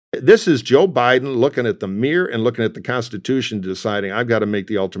This is Joe Biden looking at the mirror and looking at the Constitution, deciding I've got to make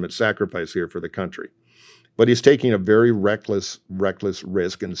the ultimate sacrifice here for the country. But he's taking a very reckless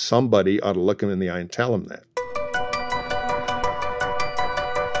risk, and somebody ought to look him in the eye and tell him that.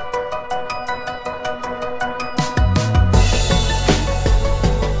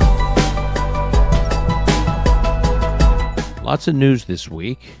 Lots of news this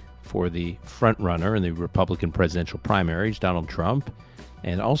week for the frontrunner in the Republican presidential primaries, Donald Trump,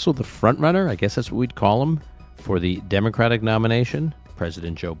 and also the frontrunner, I guess that's what we'd call him, for the Democratic nomination,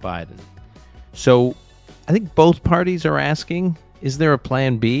 President Joe Biden. So I think both parties are asking, is there a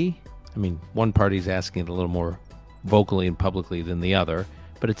plan B? I mean, one party's asking it a little more vocally and publicly than the other,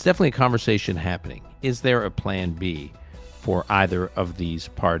 but it's definitely a conversation happening. Is there a plan B for either of these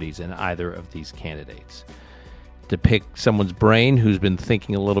parties and either of these candidates? To pick someone's brain who's been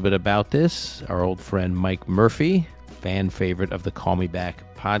thinking a little bit about this, our old friend Mike Murphy, fan favorite of the Call Me Back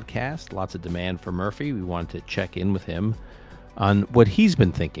podcast. Lots of demand for Murphy. We wanted to check in with him on what he's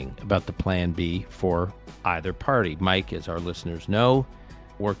been thinking about the plan B for either party. Mike, as our listeners know,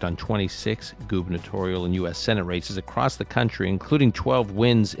 worked on 26 gubernatorial and U.S. Senate races across the country, including 12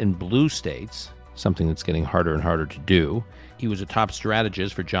 wins in blue states, something that's getting harder and harder to do. He was a top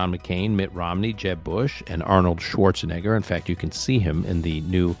strategist for John McCain, Mitt Romney, Jeb Bush, and Arnold Schwarzenegger. In fact, you can see him in the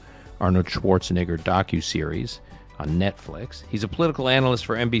new Arnold Schwarzenegger docuseries on Netflix. He's a political analyst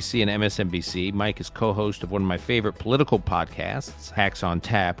for NBC and MSNBC. Mike is co-host of one of my favorite political podcasts, Hacks on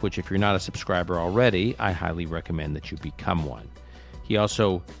Tap, which if you're not a subscriber already, I highly recommend that you become one. He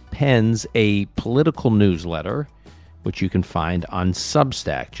also pens a political newsletter, which you can find on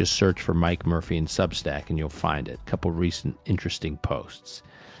Substack. Just search for Mike Murphy in Substack and you'll find it. A couple recent interesting posts.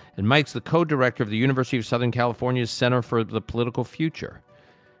 And Mike's the co-director of the University of Southern California's Center for the Political Future.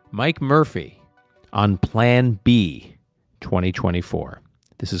 Mike Murphy on Plan B 2024.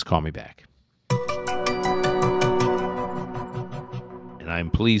 This is Call Me Back. And I'm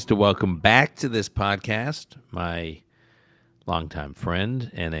pleased to welcome back to this podcast my longtime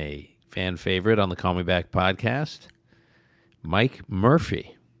friend and a fan favorite on the Call Me Back podcast, Mike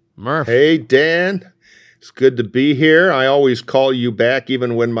Murphy. Murph. Hey, Dan. It's good to be here. I always call you back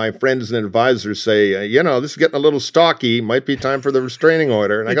even when my friends and advisors say, this is getting a little stalky. Might be time for the restraining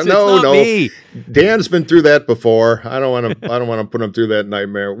order. And I go, no. Me. Dan's been through that before. I don't want to put him through that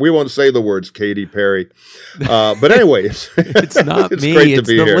nightmare. We won't say the words Katy Perry. But anyways, it's not it's me. Great it's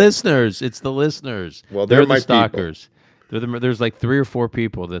to be the here. listeners. It's the listeners. Well, they're my the stalkers. There's like 3 or 4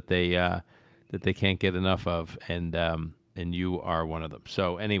 people that they can't get enough of, and you are one of them.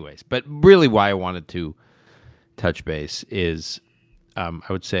 So, anyways, but really, why I wanted to touch base is, I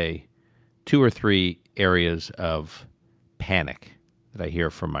would say, 2 or 3 areas of panic that I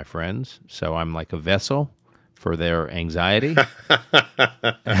hear from my friends. So I'm like a vessel for their anxiety.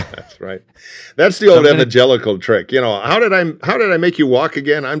 That's right. That's the old evangelical trick. How did I make you walk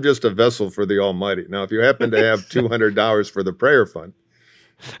again? I'm just a vessel for the Almighty. Now, if you happen to have $200 for the prayer fund,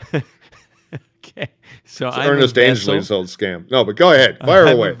 okay. So it's Ernest Angley's old scam. No, but go ahead, fire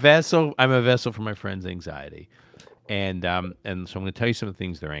away. I'm a vessel for my friends' anxiety, and so I'm going to tell you some of the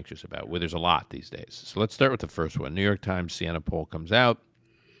things they're anxious about. Well, there's a lot these days. So let's start with the first one. New York Times Siena poll comes out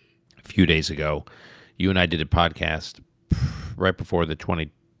a few days ago. You and I did a podcast right before the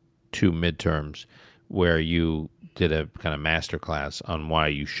 22 midterms where you did a kind of masterclass on why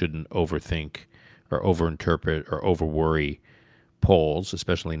you shouldn't overthink or overinterpret or overworry polls,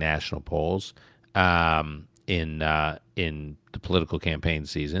 especially national polls, in the political campaign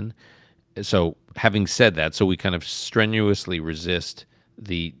season. So having said that, so we kind of strenuously resist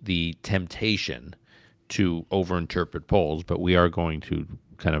the temptation to overinterpret polls, but we are going to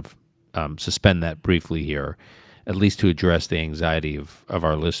kind of suspend that briefly here, at least to address the anxiety of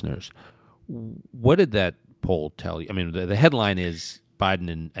our listeners. What did that poll tell you? I mean, the headline is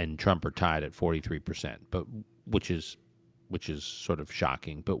Biden and Trump are tied at 43%, but which is sort of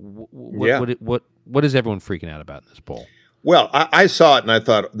shocking. But what is everyone freaking out about in this poll? Well, I saw it and I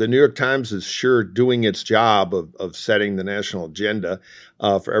thought the New York Times is sure doing its job of setting the national agenda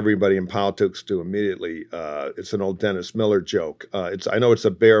for everybody in politics to immediately. It's an old Dennis Miller joke. I know it's a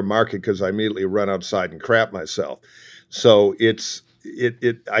bear market because I immediately run outside and crap myself. So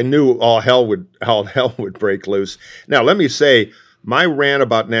I knew all hell would break loose. Now let me say, my rant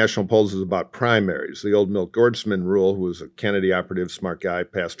about national polls is about primaries. The old Milt Gordsman rule, who was a Kennedy operative, smart guy,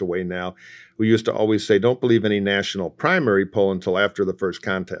 passed away now, who used to always say, don't believe any national primary poll until after the first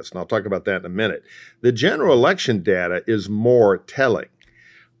contest. And I'll talk about that in a minute. The general election data is more telling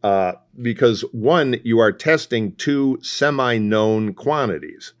because, one, you are testing 2 semi-known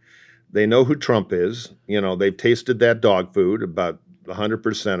quantities. They know who Trump is. They've tasted that dog food about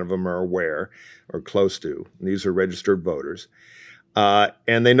 100% of them are aware or close to. These are registered voters.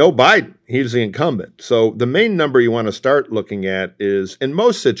 And they know Biden. He's the incumbent. So the main number you want to start looking at is, in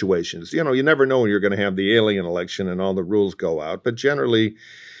most situations, you never know when you're going to have the alien election and all the rules go out. But generally,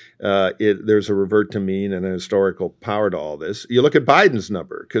 there's a revert to mean and a historical power to all this. You look at Biden's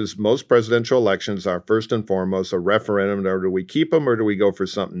number, because most presidential elections are first and foremost a referendum. Or do we keep them or do we go for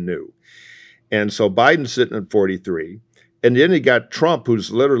something new? And so Biden's sitting at 43. And then you got Trump, who's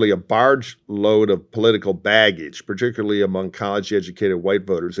literally a barge load of political baggage, particularly among college-educated white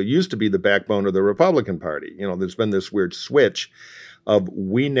voters. It used to be the backbone of the Republican Party. There's been this weird switch of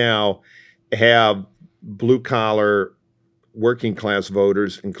we now have blue-collar, working-class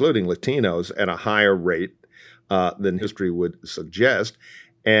voters, including Latinos, at a higher rate than history would suggest.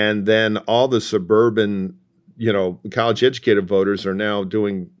 And then all the suburban, college-educated voters are now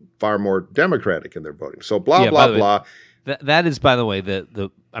doing far more Democratic in their voting. So blah, blah, blah. That is, by the way,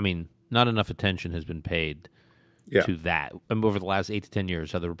 not enough attention has been paid to that. Over the last 8 to 10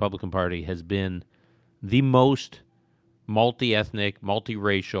 years, how the Republican Party has been the most multi-ethnic,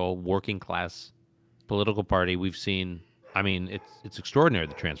 multiracial, working-class political party we've seen. It's extraordinary,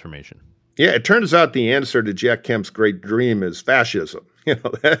 the transformation. Yeah, it turns out the answer to Jack Kemp's great dream is fascism.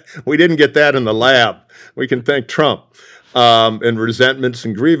 We didn't get that in the lab. We can thank Trump and resentments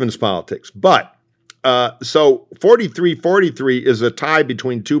and grievance politics. But so 43-43 is a tie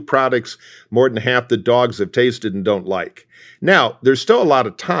between two products more than half the dogs have tasted and don't like. Now, there's still a lot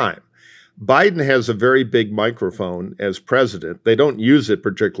of time. Biden has a very big microphone as president. They don't use it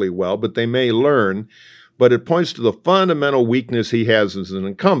particularly well, but they may learn. But it points to the fundamental weakness he has as an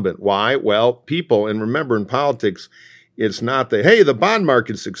incumbent. Why? Well, people, and remember in politics, it's not hey, the bond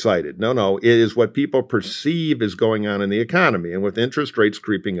market's excited. No, it is what people perceive is going on in the economy. And with interest rates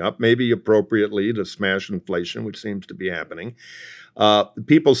creeping up, maybe appropriately to smash inflation, which seems to be happening,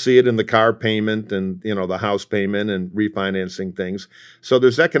 people see it in the car payment and, the house payment and refinancing things. So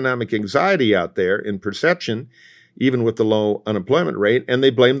there's economic anxiety out there in perception, even with the low unemployment rate, and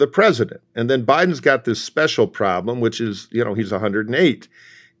they blame the president. And then Biden's got this special problem, which is, he's 108.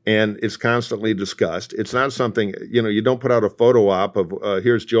 And it's constantly discussed. It's not something, you don't put out a photo op of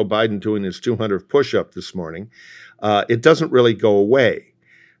here's Joe Biden doing his 200th push-up this morning. It doesn't really go away.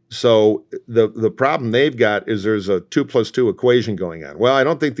 So the problem they've got is there's a 2 + 2 equation going on. Well, I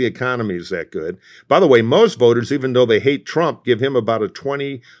don't think the economy is that good. By the way, most voters, even though they hate Trump, give him about a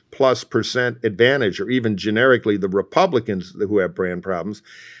 20+% advantage, or even generically the Republicans who have brand problems,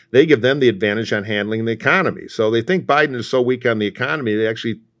 they give them the advantage on handling the economy. So they think Biden is so weak on the economy, they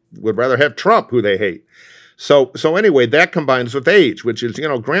actually would rather have Trump, who they hate. So anyway, that combines with age, which is,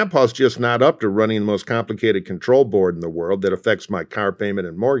 Grandpa's just not up to running the most complicated control board in the world that affects my car payment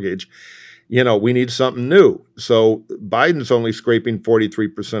and mortgage. We need something new. So Biden's only scraping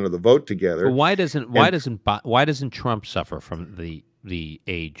 43% of the vote together. But why doesn't Trump suffer from the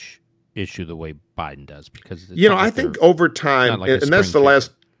age issue the way Biden does? Because I think over time, and that's the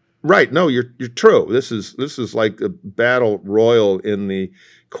last. Right. No, you're true. This is like a battle royal in the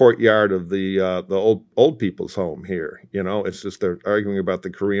courtyard of the old people's home here. It's just they're arguing about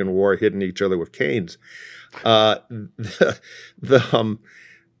the Korean War, hitting each other with canes. The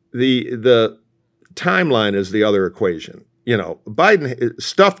timeline is the other equation. Biden,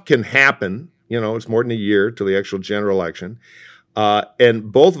 stuff can happen. It's more than a year to the actual general election.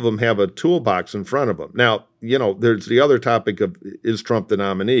 And both of them have a toolbox in front of them. Now, there's the other topic of, is Trump the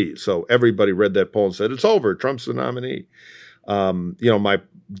nominee? So everybody read that poll and said, it's over, Trump's the nominee. My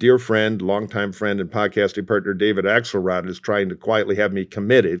dear friend, longtime friend and podcasting partner, David Axelrod, is trying to quietly have me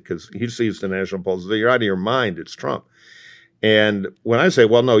committed because he sees the national polls. You're out of your mind, it's Trump. And when I say,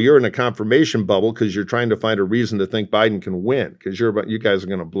 well, no, you're in a confirmation bubble because you're trying to find a reason to think Biden can win because you guys are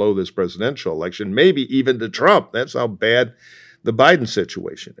going to blow this presidential election, maybe even to Trump. That's how bad the Biden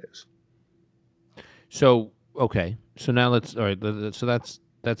situation is. So, okay. So now so that's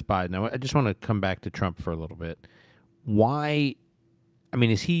Biden. Now, I just want to come back to Trump for a little bit. Why?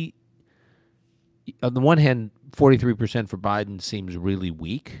 Is he, on the one hand, 43% for Biden seems really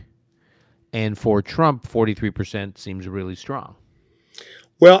weak, and for Trump, 43% seems really strong.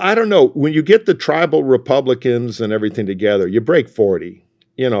 Well, I don't know. When you get the tribal Republicans and everything together, you break 40.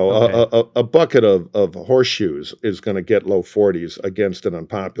 Okay. A bucket of horseshoes is going to get low 40s against an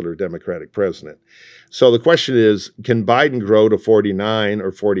unpopular Democratic president. So the question is, can Biden grow to 49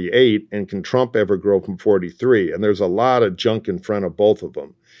 or 48, and can Trump ever grow from 43? And there's a lot of junk in front of both of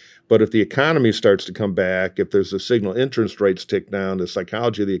them. But if the economy starts to come back, if there's a signal interest rates tick down, the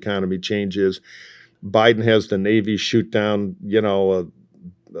psychology of the economy changes, Biden has the Navy shoot down,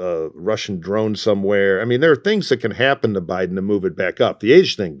 Russian drone somewhere. I mean, there are things that can happen to Biden to move it back up. The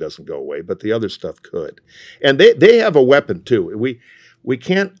age thing doesn't go away, but the other stuff could. And they have a weapon, too. We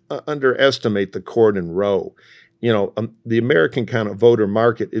can't underestimate the court in Roe. The American kind of voter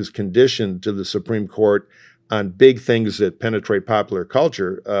market is conditioned to the Supreme Court on big things that penetrate popular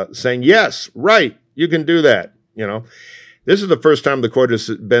culture, saying, yes, right, you can do that. This is the first time the court has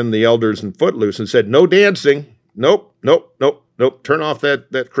been the elders in Footloose and said, no dancing. Nope, nope, nope, nope. Turn off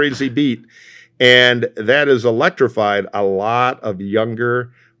that crazy beat. And that has electrified a lot of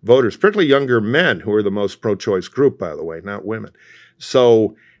younger voters, particularly younger men, who are the most pro-choice group, by the way, not women.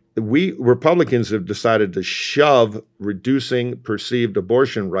 So we Republicans have decided to shove reducing perceived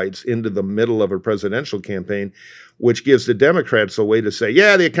abortion rights into the middle of a presidential campaign, which gives the Democrats a way to say,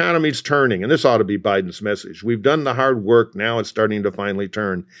 yeah, the economy's turning, and this ought to be Biden's message. We've done the hard work. Now it's starting to finally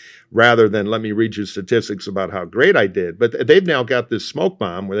turn, rather than let me read you statistics about how great I did. But they've now got this smoke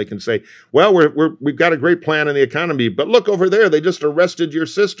bomb where they can say, well, we've got a great plan in the economy, but look over there, they just arrested your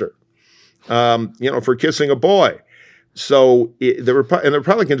sister, for kissing a boy. So the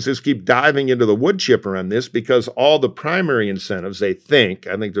Republicans just keep diving into the wood chipper on this, because all the primary incentives, I think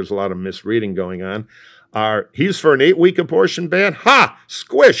there's a lot of misreading going on, are he's for an 8-week abortion ban. Ha!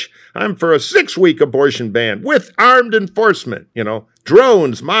 Squish! I'm for a 6-week abortion ban with armed enforcement,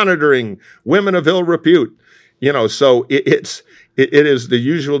 drones monitoring women of ill repute. So it is the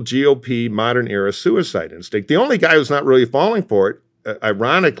usual GOP modern era suicide instinct. The only guy who's not really falling for it,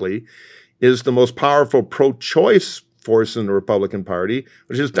 ironically, is the most powerful pro-choice force in the Republican Party,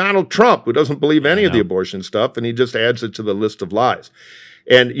 which is Donald Trump, who doesn't believe any of the abortion stuff, and he just adds it to the list of lies.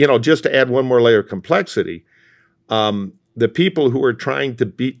 And, just to add one more layer of complexity, the people who are trying to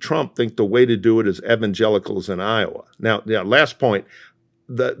beat Trump think the way to do it is evangelicals in Iowa. Now, last point,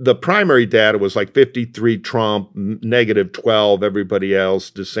 the primary data was like 53 Trump, -12 everybody else,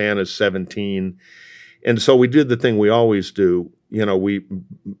 DeSantis 17. And so we did the thing we always do.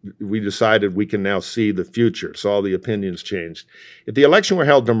 We decided we can now see the future. So all the opinions changed. If the election were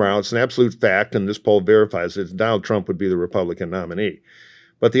held tomorrow, it's an absolute fact, and this poll verifies it, Donald Trump would be the Republican nominee.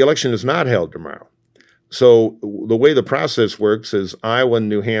 But the election is not held tomorrow. So the way the process works is Iowa,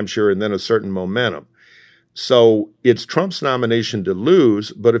 New Hampshire, and then a certain momentum. So it's Trump's nomination to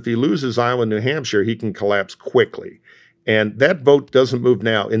lose, but if he loses Iowa, New Hampshire, he can collapse quickly. And that vote doesn't move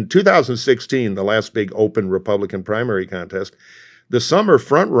now. In 2016, the last big open Republican primary contest, the summer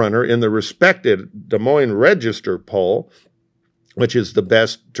frontrunner in the respected Des Moines Register poll, which is the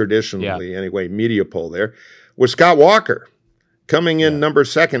best traditionally, anyway, media poll there, was Scott Walker. Coming in number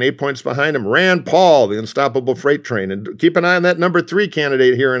 2, 8 points behind him, Rand Paul, the unstoppable freight train. And keep an eye on that number 3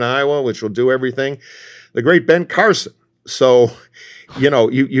 candidate here in Iowa, which will do everything, the great Ben Carson. So,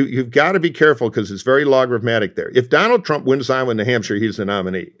 you've got to be careful, because it's very logarithmic there. If Donald Trump wins Iowa and New Hampshire, he's the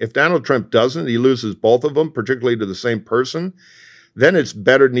nominee. If Donald Trump doesn't, he loses both of them, particularly to the same person, then it's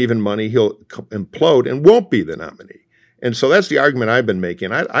better than even money. He'll implode and won't be the nominee. And so that's the argument I've been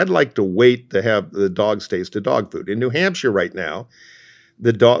making. I'd like to wait to have the dog's taste of dog food. In New Hampshire right now,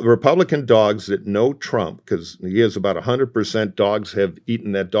 the Republican dogs that know Trump, because he has about 100% dogs have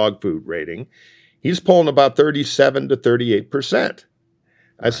eaten that dog food rating, he's polling about 37 to 38%.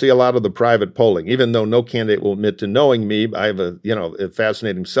 I see a lot of the private polling, even though no candidate will admit to knowing me. I have a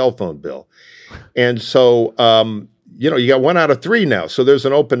fascinating cell phone bill. And so, you got 1 out of 3 now. So there's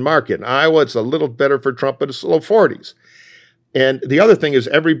an open market. In Iowa, it's a little better for Trump, but it's low 40s. And the other thing is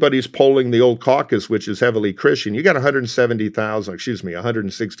everybody's polling the old caucus, which is heavily Christian. You got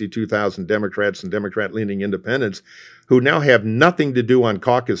 162,000 Democrats and Democrat-leaning independents who now have nothing to do on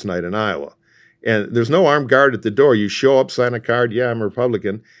caucus night in Iowa. And there's no armed guard at the door. You show up, sign a card, I'm a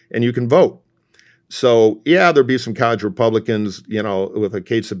Republican, and you can vote. So, there'll be some college Republicans, with a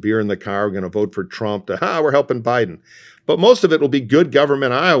case of beer in the car, going to vote for Trump. We're helping Biden. But most of it will be good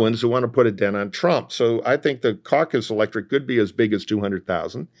government Iowans who want to put a dent on Trump. So I think the caucus electorate could be as big as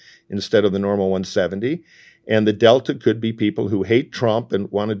 200,000 instead of the normal 170. And the delta could be people who hate Trump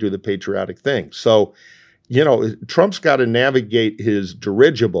and want to do the patriotic thing. So, Trump's got to navigate his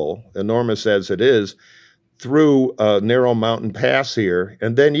dirigible, enormous as it is, through a narrow mountain pass here.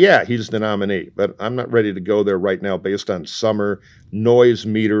 And then, he's the nominee. But I'm not ready to go there right now based on summer noise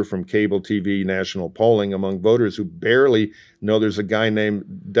meter from cable TV national polling among voters who barely know there's a guy named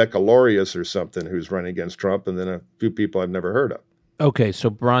Decalorius or something who's running against Trump, and then a few people I've never heard of. Okay,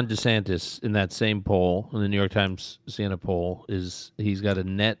 so Ron DeSantis in that same poll, in the New York Times Siena poll, he's got a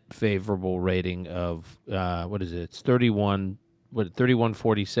net favorable rating of, what is it? It's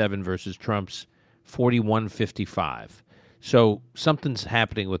 3147 versus Trump's 4155. So something's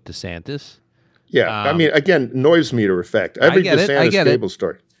happening with DeSantis. Yeah, I mean, again, noise meter effect. Every DeSantis cable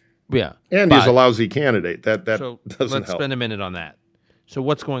story. Yeah, and he's a lousy candidate. That so doesn't let's help. spend a minute on that. So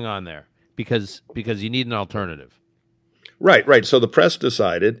what's going on there? Because you need an alternative. Right. So the press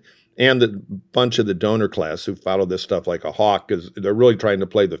decided, and the bunch of the donor class who follow this stuff like a hawk, because they're really trying to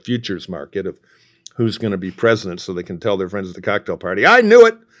play the futures market of who's going to be president, so they can tell their friends at the cocktail party, "I knew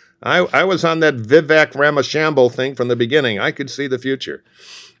it. I was on that Vivek Ramashambo thing from the beginning. I could see the future."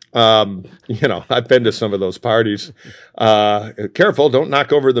 I've been to some of those parties. Careful, don't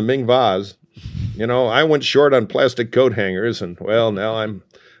knock over the Ming vase. I went short on plastic coat hangers, and well, now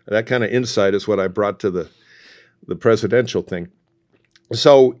that kind of insight is what I brought to the presidential thing.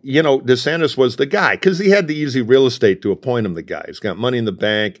 So, DeSantis was the guy because he had the easy real estate to appoint him the guy. He's got money in the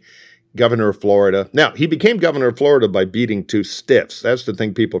bank, governor of Florida. Now, he became governor of Florida by beating two stiffs. That's the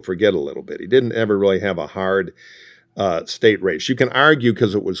thing people forget a little bit. He didn't ever really have a hard state race. You can argue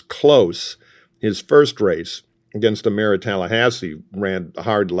because it was close. His first race against a mayor of Tallahassee ran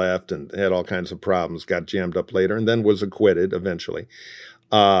hard left and had all kinds of problems, got jammed up later, and then was acquitted eventually.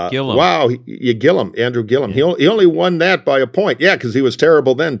 Gillum. Wow, Andrew Gillum. Yeah. He only won that by a point. Yeah, because he was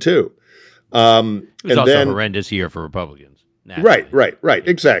terrible then too. It was also a horrendous year for Republicans. Naturally. Right,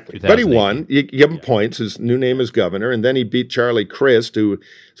 exactly. But he won. You give him points. His new name is governor, and then he beat Charlie Crist, who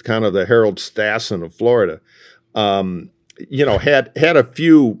is kind of the Harold Stassen of Florida. Had a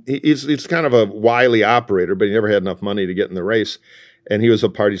few. He's kind of a wily operator, but he never had enough money to get in the race, and he was a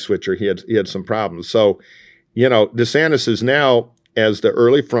party switcher. He had some problems. So, DeSantis is now, as the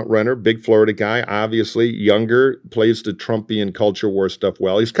early front runner, big Florida guy, obviously younger, plays the Trumpian culture war stuff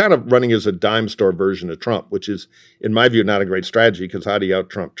well. He's kind of running as a dime store version of Trump, which is, in my view, not a great strategy because how do you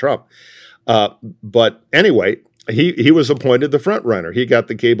out-Trump Trump? But anyway, he was appointed the front runner. He got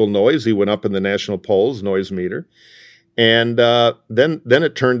the cable noise. He went up in the national polls, noise meter. And then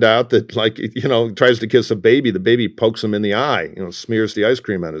it turned out that, he tries to kiss a baby. The baby pokes him in the eye, smears the ice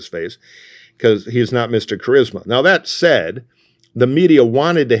cream on his face because he's not Mr. Charisma. Now, that said, the media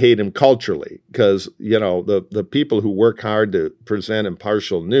wanted to hate him culturally because, the people who work hard to present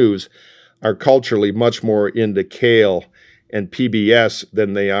impartial news are culturally much more into kale and PBS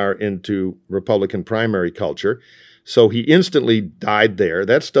than they are into Republican primary culture. So he instantly died there.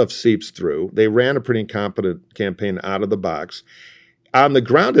 That stuff seeps through. They ran a pretty incompetent campaign out of the box. On the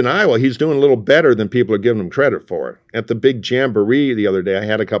ground in Iowa, he's doing a little better than people are giving him credit for. At the big jamboree the other day, I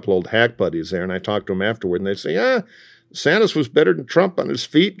had a couple old hack buddies there, and I talked to them afterward, and they say, Sanders was better than Trump on his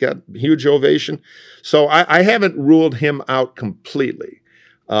feet, got huge ovation. So I haven't ruled him out completely.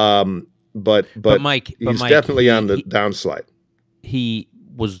 But Mike, he's definitely on the downslide. He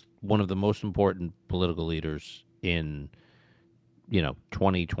was one of the most important political leaders in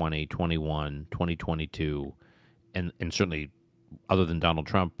 2020, 21, 2022, and certainly other than Donald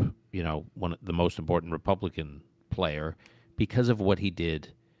Trump, one of the most important Republican player because of what he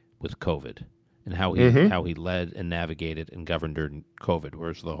did with COVID and how he led and navigated and governed during COVID,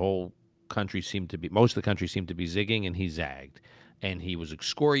 whereas most of the country seemed to be zigging and he zagged, and he was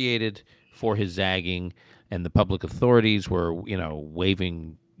excoriated for his zagging, and the public authorities were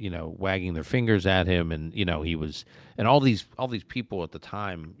waving, wagging their fingers at him, and he was, and all these people at the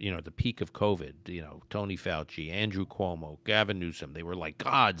time, at the peak of COVID, Tony Fauci, Andrew Cuomo, Gavin Newsom, they were like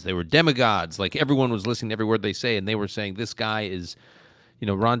gods, they were demigods, like everyone was listening to every word they say, and they were saying this guy is,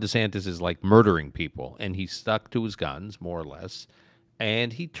 Ron DeSantis is like murdering people, and he stuck to his guns more or less,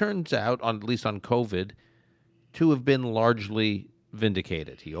 and he turns out, at least on COVID, to have been largely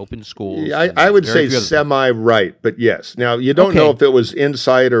vindicated. He opened schools. Yeah, I would say semi-right, but yes. Now, you don't know if it was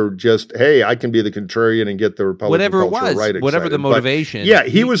insight or just, hey, I can be the contrarian and get the Republican culture right excited. Whatever the motivation. But yeah,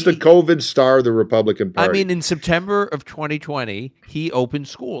 he was the COVID star of the Republican Party. I mean, in September of 2020, he opened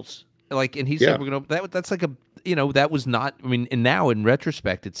schools. And he said, we're going to, that's like that was not, and now in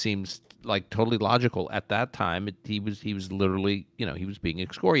retrospect, it seems like totally logical. At that time, he was literally, he was being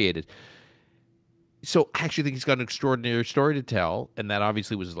excoriated. So I actually think he's got an extraordinary story to tell, and that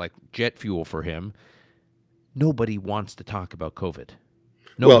obviously was like jet fuel for him. Nobody wants to talk about COVID.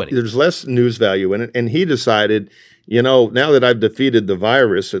 Nobody. Well, there's less news value in it, and he decided, now that I've defeated the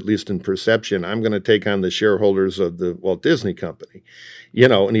virus, at least in perception, I'm going to take on the shareholders of the Walt Disney Company,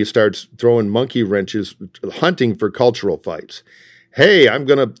 and he starts throwing monkey wrenches, hunting for cultural fights. Hey,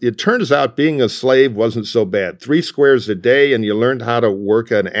 it turns out being a slave wasn't so bad. 3 squares a day, and you learned how to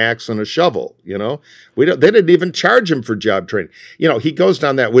work an axe and a shovel, They didn't even charge him for job training. He goes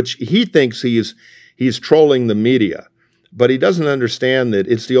down that, which he thinks he's trolling the media, but he doesn't understand that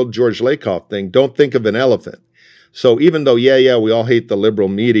it's the old George Lakoff thing. Don't think of an elephant. So even though, we all hate the liberal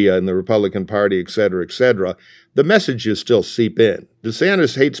media and the Republican Party, et cetera, the messages still seep in.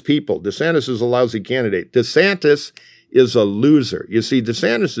 DeSantis hates people. DeSantis is a lousy candidate. DeSantis is a loser. You see,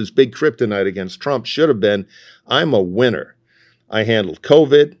 DeSantis' big kryptonite against Trump should have been, I'm a winner. I handled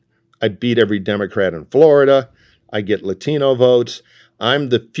COVID. I beat every Democrat in Florida. I get Latino votes. I'm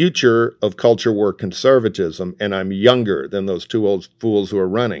the future of culture war conservatism, and I'm younger than those two old fools who are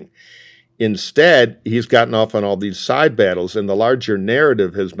running. Instead, he's gotten off on all these side battles, and the larger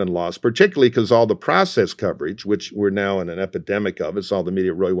narrative has been lost, particularly because all the process coverage, which we're now in an epidemic of, it's all the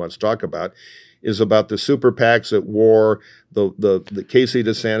media really wants to talk about, is about the super PACs at war, the Casey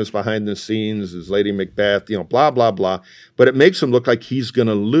DeSantis behind the scenes, his Lady Macbeth, blah, blah, blah. But it makes him look like he's going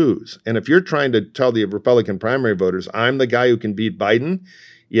to lose. And if you're trying to tell the Republican primary voters, I'm the guy who can beat Biden,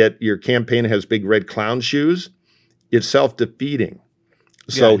 yet your campaign has big red clown shoes, it's self-defeating.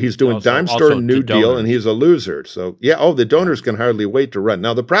 So he's doing dime store New Deal, and he's a loser. So, the donors can hardly wait to run.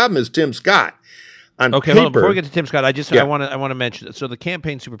 Now, the problem is Tim Scott. On paper, hold on. Before we get to Tim Scott, I want to mention, so the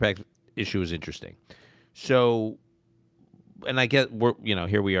campaign super PAC issue is interesting. So, and I get,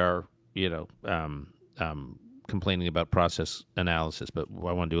 here we are, complaining about process analysis, but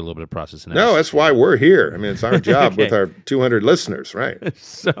I want to do a little bit of process analysis. No, that's why we're here. I mean, it's our job with our 200 listeners, right?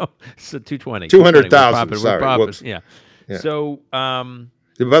 So 220. 200,000, sorry. Whoops. Yeah. So,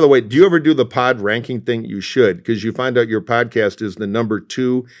 by the way, do you ever do the pod ranking thing? You should, because you find out your podcast is the number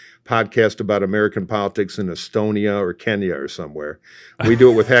 2 podcast about American politics in Estonia or Kenya or somewhere. We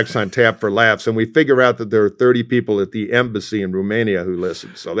do it with Hacks on Tap for laughs, and we figure out that there are 30 people at the embassy in Romania who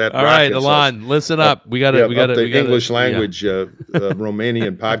listen. So that all right, Alon, listen up. We got the English language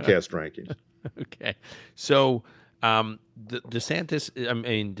Romanian podcast rankings. Okay, so DeSantis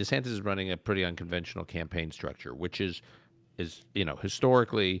is running a pretty unconventional campaign structure, which is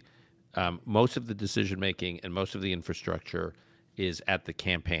historically most of the decision making and most of the infrastructure is at the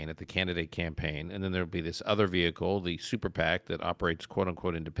candidate campaign, and then there'll be this other vehicle, the super PAC, that operates quote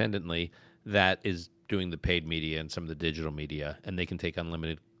unquote independently, that is doing the paid media and some of the digital media, and they can take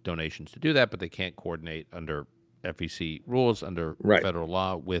unlimited donations to do that, but they can't coordinate under FEC rules, under federal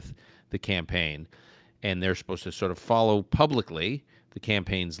law, with the campaign, and they're supposed to sort of follow publicly the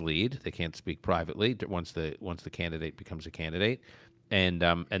campaign's lead. They can't speak privately once the candidate becomes a candidate, and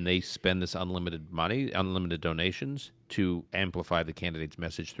they spend this unlimited money, unlimited donations to amplify the candidate's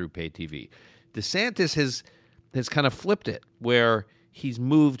message through paid TV. DeSantis has kind of flipped it, where he's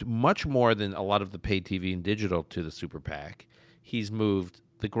moved much more than a lot of the paid TV and digital to the super PAC. He's moved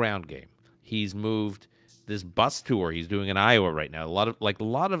the ground game. He's moved this bus tour he's doing in Iowa right now. A lot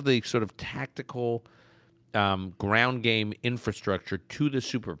of the sort of tactical ground game infrastructure to the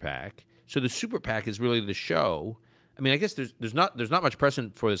super PAC. So the super PAC is really the show. I mean, I guess there's not much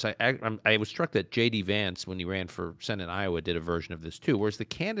precedent for this. I was struck that J.D. Vance, when he ran for Senate in Iowa, did a version of this too. Whereas the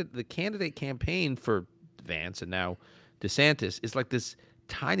candidate campaign for Vance and now DeSantis is like this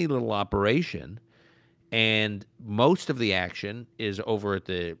tiny little operation, and most of the action is over at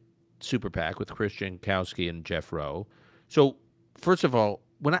the super PAC with Chris Jankowski and Jeff Rowe. So first of all,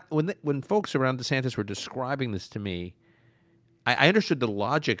 when folks around DeSantis were describing this to me, I understood the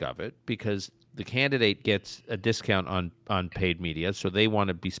logic of it, because the candidate gets a discount on paid media, so they want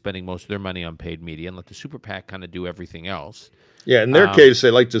to be spending most of their money on paid media and let the super PAC kind of do everything else. Yeah, in their case, they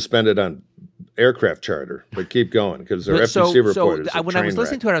like to spend it on aircraft charter, but keep going because they're FCC reporters. So when I was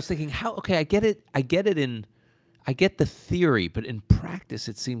listening to it, I was thinking, I get it. I get the theory, but in practice,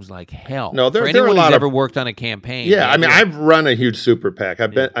 it seems like hell. No, there are a lot who's ever worked on a campaign. Yeah, I mean, I've run a huge super PAC.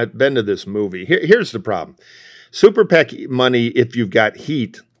 I've been to this movie. Here's the problem: super PAC money, if you've got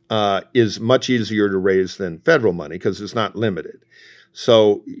heat, is much easier to raise than federal money because it's not limited.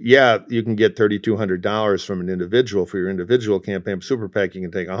 So yeah, you can get $3,200 from an individual for your individual campaign. Super PAC, you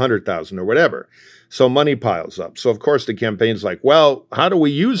can take $100,000 or whatever. So money piles up. So of course the campaign's like, well, how do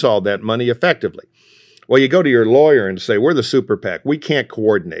we use all that money effectively? Well, you go to your lawyer and say, we're the super PAC. We can't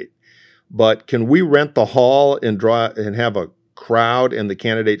coordinate, but can we rent the hall and have a crowd and the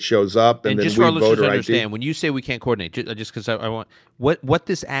candidate shows up and then just we for our listeners voter to ID? understand, when you say we can't coordinate, just because I want what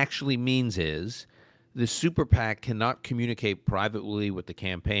this actually means is the super PAC cannot communicate privately with the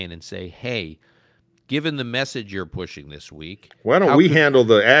campaign and say, hey, given the message you're pushing this week, why don't we handle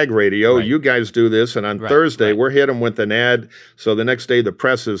the ag radio? Right. You guys do this, and on Thursday we're hitting with an ad. So the next day the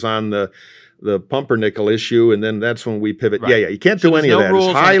press is on the pumpernickel issue, and then that's when we pivot. Right. Yeah, you can't do any of that.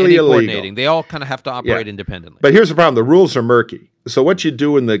 It's highly illegal. They all kind of have to operate independently. But here's the problem: the rules are murky. So what you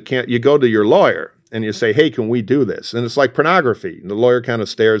do you go to your lawyer, and you say, hey, can we do this? And it's like pornography. And the lawyer kind of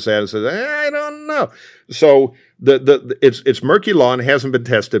stares at it and says, I don't know. So it's murky law and it hasn't been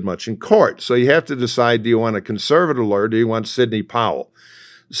tested much in court. So you have to decide, do you want a conservative lawyer or do you want Sidney Powell?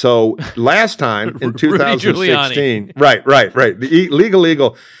 So last time in 2016, right. The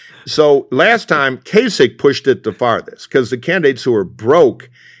legal. So last time, Kasich pushed it the farthest because the candidates who are broke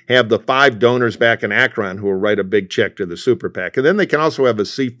have the 5 donors back in Akron who will write a big check to the super PAC. And then they can also have a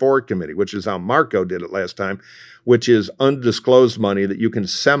C4 committee, which is how Marco did it last time, which is undisclosed money that you can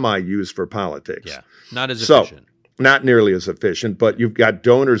semi-use for politics. Yeah, not as efficient. Not nearly as efficient, but you've got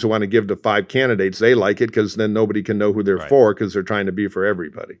donors who want to give to 5 candidates. They like it because then nobody can know who they're for because they're trying to be for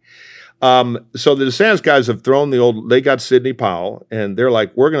everybody. So the DeSantis guys have thrown they got Sidney Powell, and they're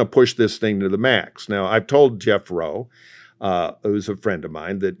like, we're going to push this thing to the max. Now, I've told Jeff Rowe, who's a friend of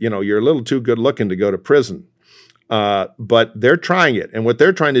mine, that, you're a little too good looking to go to prison. But they're trying it. And what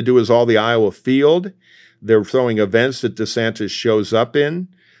they're trying to do is all the Iowa field. They're throwing events that DeSantis shows up in.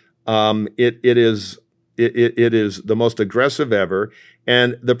 It is the most aggressive ever.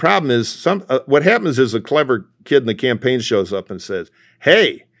 And the problem is what happens is a clever kid in the campaign shows up and says,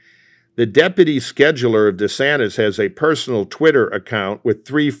 hey, the deputy scheduler of DeSantis has a personal Twitter account with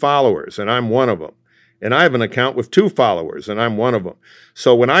 3 followers, and I'm one of them. And I have an account with 2 followers, and I'm one of them.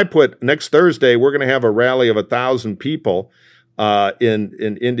 So when I put next Thursday, we're going to have a rally of 1,000 people in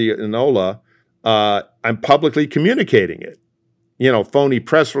Indianola, I'm publicly communicating it. Phony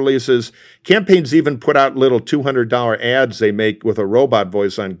press releases. Campaigns even put out little $200 ads they make with a robot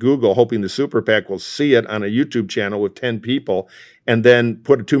voice on Google, hoping the super PAC will see it on a YouTube channel with 10 people and then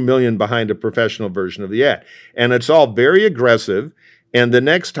put a $2 million behind a professional version of the ad. And it's all very aggressive. And the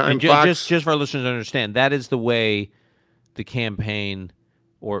next time just for our listeners to understand, that is the way the campaign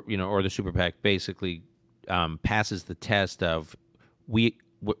or the super PAC basically passes the test of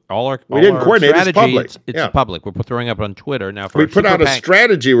all our coordinate. Strategy, it's public. It's public. We're throwing up on Twitter now. We put out a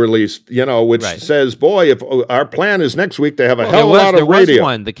strategy release, which says, "Boy, if our plan is next week to have a hell of a lot of radio." There was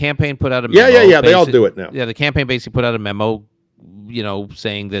one. The campaign put out a memo. Yeah. They all do it now. Yeah, the campaign basically put out a memo,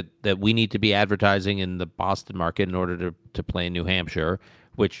 saying that we need to be advertising in the Boston market in order to play in New Hampshire,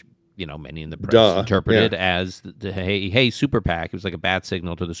 which many in the press interpreted as the hey super PAC. It was like a bat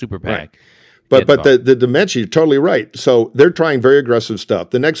signal to the super PAC. Right. But the dimension, you're totally right. So they're trying very aggressive stuff.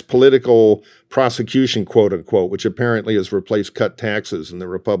 The next political prosecution, quote unquote, which apparently has replaced cut taxes in the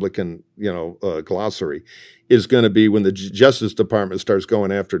Republican, glossary, is going to be when the Justice Department starts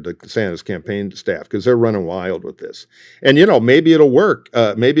going after the DeSantis campaign staff because they're running wild with this. And, maybe it'll work.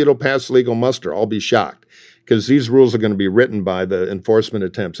 Maybe it'll pass legal muster. I'll be shocked because these rules are going to be written by the enforcement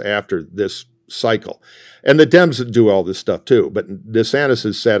attempts after this cycle. And the Dems do all this stuff too, but DeSantis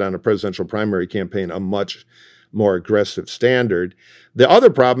has set on a presidential primary campaign a much more aggressive standard. The other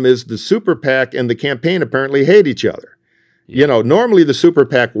problem is the super PAC and the campaign apparently hate each other. Yeah. Normally the super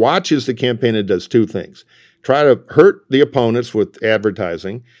PAC watches the campaign and does 2 things. Try to hurt the opponents with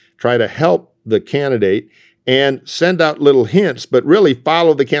advertising, try to help the candidate, and send out little hints, but really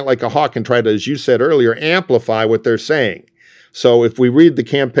follow the candidate like a hawk and try to, as you said earlier, amplify what they're saying. So if we read the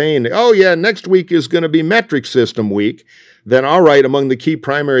campaign, next week is going to be metric system week, then all right, among the key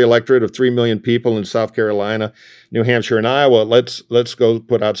primary electorate of 3 million people in South Carolina, New Hampshire, and Iowa, let's go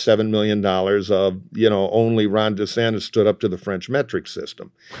put out $7 million of, only Ron DeSantis stood up to the French metric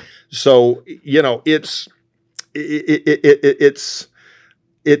system. So, it's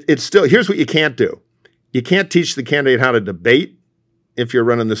still, here's what you can't do. You can't teach the candidate how to debate. If you're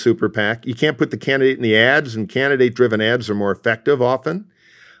running the super PAC, you can't put the candidate in the ads, and candidate-driven ads are more effective often.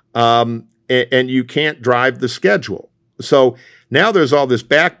 And you can't drive the schedule. So now there's all this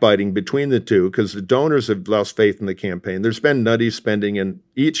backbiting between the two because the donors have lost faith in the campaign. There's been nutty spending in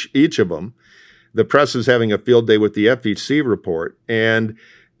each of them. The press is having a field day with the FEC report, and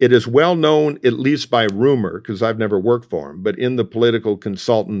it is well known, at least by rumor, because I've never worked for him, but in the political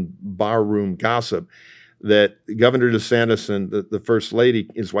consultant barroom gossip, that Governor DeSantis and the First Lady,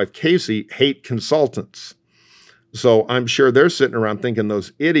 his wife Casey, hate consultants. So I'm sure they're sitting around thinking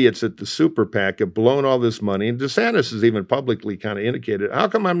those idiots at the super PAC have blown all this money. And DeSantis has even publicly kind of indicated, how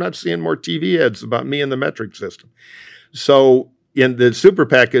come I'm not seeing more TV ads about me and the metric system? So the super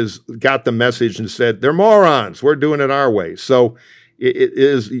PAC has got the message and said, they're morons. We're doing it our way. So it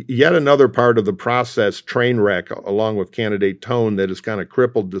is yet another part of the process train wreck, along with candidate tone, that has kind of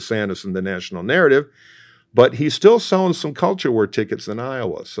crippled DeSantis in the national narrative. But he's still selling some culture war tickets in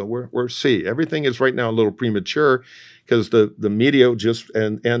Iowa. So we're see. Everything is right now a little premature because the media just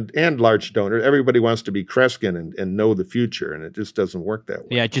and large donors, everybody wants to be Kreskin and know the future, and it just doesn't work that way.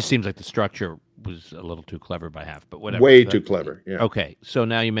 Yeah, it just seems like the structure was a little too clever by half, but whatever. Way too clever. Yeah. Okay, so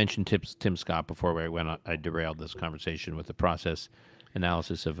now you mentioned Tim Scott before I derailed this conversation with the process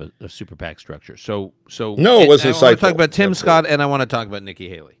analysis of a super PAC structure. So no, it was insightful. I want to talk about Tim Scott, and I want to talk about Nikki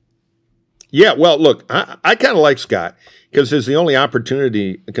Haley. Yeah, well, look, I kind of like Scott because he's the only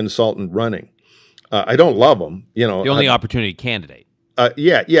opportunity consultant running. I don't love him, the only opportunity candidate.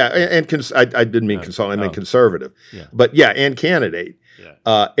 Yeah, and I didn't mean consultant, I meant conservative. Yeah. But yeah, and candidate.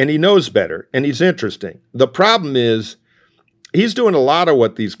 Yeah. And he knows better, and he's interesting. The problem is he's doing a lot of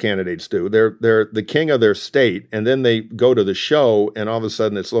what these candidates do. They're the king of their state, and then they go to the show, and all of a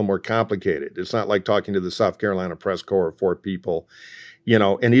sudden it's a little more complicated. It's not like talking to the South Carolina press corps of 4 people,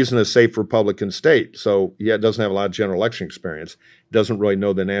 and he's in a safe Republican state. So, doesn't have a lot of general election experience, doesn't really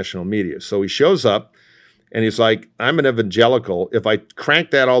know the national media. So he shows up, and he's like, I'm an evangelical. If I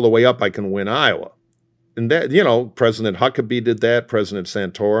crank that all the way up, I can win Iowa. And that, President Huckabee did that, President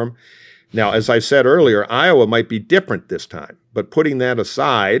Santorum. Now, as I said earlier, Iowa might be different this time. But putting that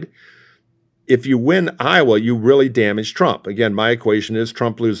aside, if you win Iowa, you really damage Trump. Again, my equation is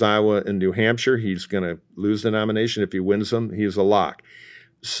Trump loses Iowa and New Hampshire. He's going to lose the nomination. If he wins them, he's a lock.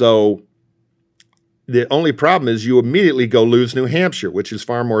 So the only problem is you immediately go lose New Hampshire, which is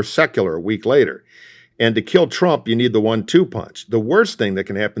far more secular a week later. And to kill Trump, you need the 1-2 punch. The worst thing that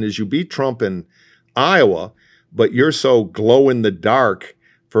can happen is you beat Trump in Iowa, but you're so glow in the dark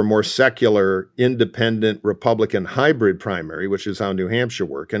for more secular, independent, Republican hybrid primary, which is how New Hampshire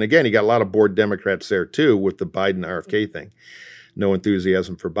worked. And again, you got a lot of bored Democrats there too with the Biden RFK thing. No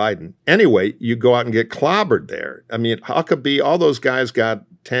enthusiasm for Biden. Anyway, you go out and get clobbered there. I mean, Huckabee, all those guys got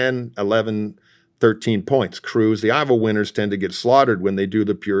 10, 11, 13 points. Cruz, the Iowa winners tend to get slaughtered when they do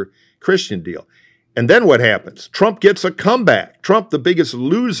the pure Christian deal. And then what happens? Trump gets a comeback. Trump, the biggest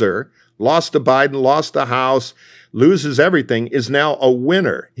loser, lost to Biden, lost the House, loses everything, is now a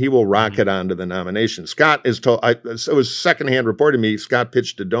winner. He will rocket onto the nomination. Scott is told, it was secondhand reported to me, Scott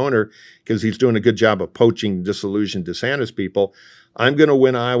pitched a donor because he's doing a good job of poaching disillusioned DeSantis people. I'm going to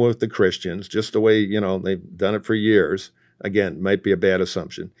win Iowa with the Christians, just the way, they've done it for years. Again, might be a bad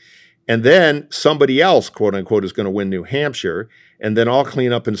assumption. And then somebody else, quote unquote, is going to win New Hampshire, and then I'll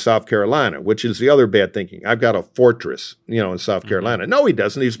clean up in South Carolina, which is the other bad thinking. I've got a fortress, in South Carolina. No, he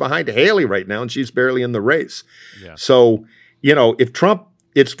doesn't. He's behind Haley right now, and she's barely in the race. Yeah. So, if Trump,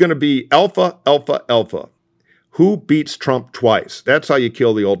 it's going to be alpha, alpha, alpha. Who beats Trump twice? That's how you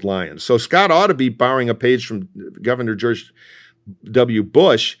kill the old lions. So Scott ought to be borrowing a page from Governor George W.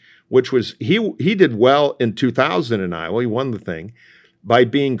 Bush, which was, he did well in 2000 in Iowa. He won the thing by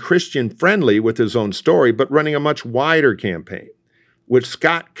being Christian friendly with his own story, but running a much wider campaign, which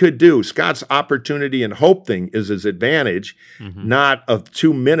Scott could do. Scott's opportunity and hope thing is his advantage, not a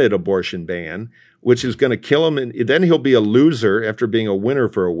 2-minute abortion ban, which is going to kill him. And then he'll be a loser after being a winner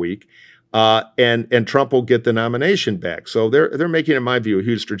for a week. And Trump will get the nomination back. So they're making, in my view, a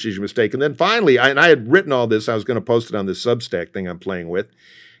huge strategic mistake. And then finally, I had written all this. I was going to post it on this Substack thing I'm playing with,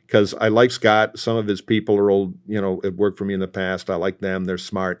 because I like Scott. Some of his people are old, it worked for me in the past. I like them. They're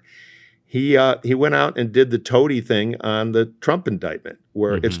smart. He went out and did the toady thing on the Trump indictment,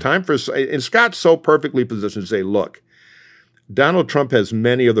 where it's time for, and Scott's so perfectly positioned to say, look, Donald Trump has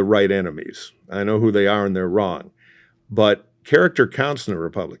many of the right enemies. I know who they are and they're wrong. But character counts in the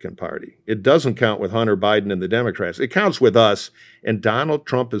Republican Party. It doesn't count with Hunter Biden and the Democrats. It counts with us, and Donald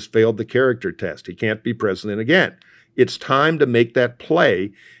Trump has failed the character test. He can't be president again. It's time to make that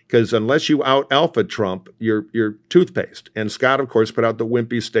play, because unless you out-alpha Trump, you're toothpaste. And Scott, of course, put out the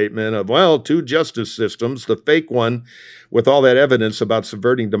wimpy statement of, well, 2 justice systems, the fake one with all that evidence about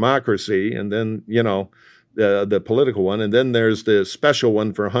subverting democracy, and then, the political one. And then there's the special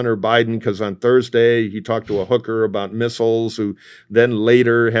one for Hunter Biden, because on Thursday he talked to a hooker about missiles who then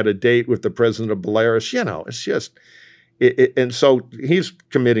later had a date with the president of Belarus. It's just, and so he's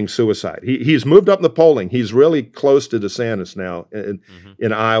committing suicide. He's moved up in the polling. He's really close to DeSantis now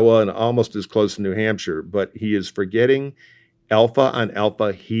in Iowa, and almost as close to New Hampshire, but he is forgetting alpha on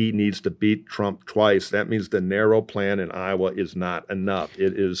alpha. He needs to beat Trump twice. That means the narrow plan in Iowa is not enough.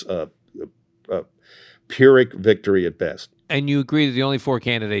 It is a Pyrrhic victory at best. And you agree that the only 4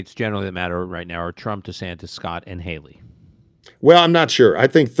 candidates generally that matter right now are Trump, DeSantis, Scott, and Haley? Well, I'm not sure. I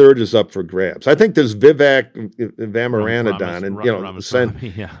think third is up for grabs. I think there's Vivek Vamaranadhan, and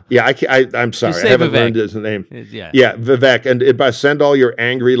I'm sorry, I haven't learned his name. Yeah, Vivek, and send all your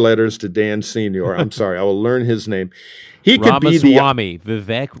angry letters to Dan Senior. I'm sorry, I will learn his name. He could be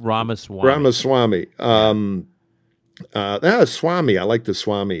Vivek Ramaswamy. Swami. I like the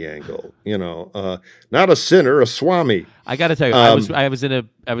Swami angle. Not a sinner, a Swami. I got to tell you, I was in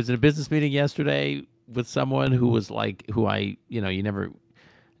a business meeting yesterday with someone who was like, you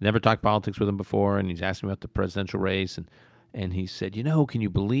Never talked politics with him before, and he's asking me about the presidential race, and he said, can you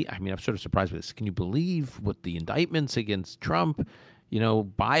believe? I mean, I'm sort of surprised by this. Can you believe what the indictments against Trump?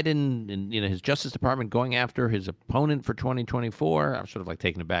 Biden and his Justice Department going after his opponent for 2024. I was sort of like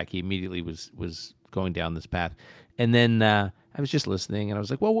taken aback. He immediately was going down this path, and then I was just listening, and I was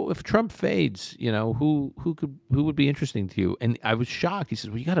like, well, if Trump fades, who would be interesting to you? And I was shocked. He says,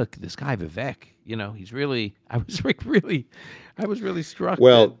 well, you got this guy Vivek. He's really. I was really struck.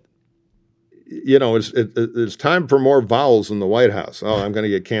 Well, it's time for more vowels in the White House. Oh, I'm going to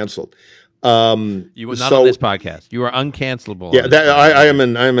get canceled. You were not on this podcast. You are uncancelable. Yeah, I'm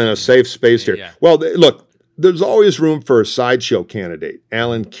in a safe space here. Yeah. Well, look, there's always room for a sideshow candidate.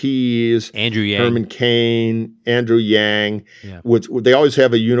 Alan Keyes, Andrew Yang. Herman Cain, Andrew Yang. Yeah. They always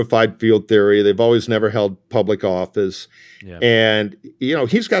have a unified field theory. They've always never held public office. Yeah. And,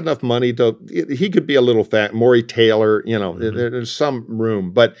 he's got enough money he could be a little fat. Maury Taylor, there's some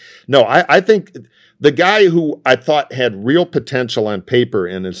room. But no, I think the guy who I thought had real potential on paper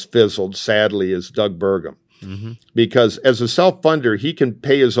and has fizzled, sadly, is Doug Burgum. Mm-hmm. Because as a self-funder, he can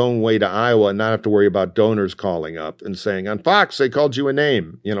pay his own way to Iowa and not have to worry about donors calling up and saying, on Fox, they called you a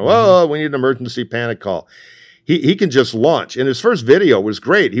name. Oh, we need an emergency panic call. He can just launch. And his first video was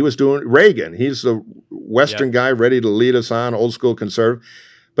great. He was doing Reagan. He's the Western guy ready to lead us on, old school conservative.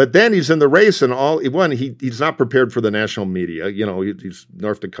 But then he's in the race, and he's not prepared for the national media. He's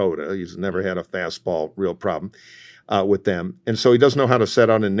North Dakota. He's never had a fastball real problem with them. And so he doesn't know how to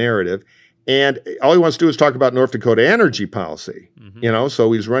set out a narrative. And all he wants to do is talk about North Dakota energy policy,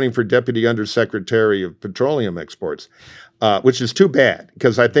 so he's running for Deputy Undersecretary of Petroleum Exports, which is too bad,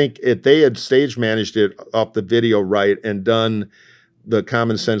 because I think if they had stage managed it off the video right and done the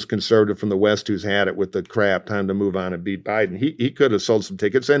common sense conservative from the West who's had it with the crap, time to move on and beat Biden, he could have sold some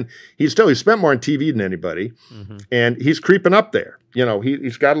tickets. And he spent more on TV than anybody, and he's creeping up there.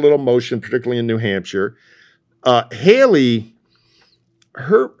 He's got a little motion, particularly in New Hampshire. Haley...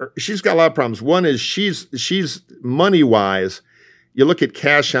 she's got a lot of problems. One is she's money-wise, you look at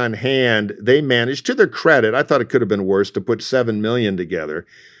cash on hand, they managed, to their credit, I thought it could have been worse, to put $7 million together.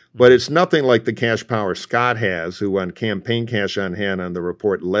 But it's nothing like the cash power Scott has, who on campaign cash on hand on the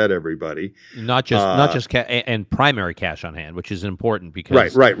report led everybody. Not just and primary cash on hand, which is important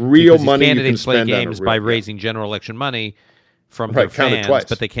because real money you can candidates play spend games by raising general election money from their fans,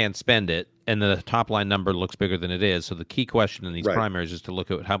 but they can't spend it, and the top line number looks bigger than it is. So the key question in these primaries is to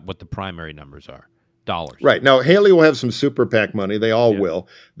look at what the primary numbers are. Dollars. Right. Now, Haley will have some super PAC money. They all will.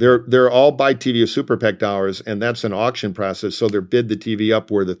 They're all buy TV of super PAC dollars, and that's an auction process. So they're bid the TV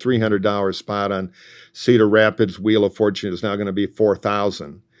up where the $300 spot on Cedar Rapids Wheel of Fortune is now going to be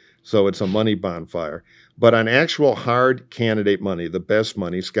 $4,000. So it's a money bonfire. But on actual hard candidate money, the best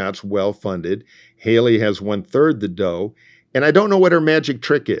money, Scott's well-funded. Haley has 1/3 the dough. And I don't know what her magic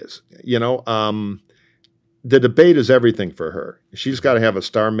trick is. The debate is everything for her. She's got to have a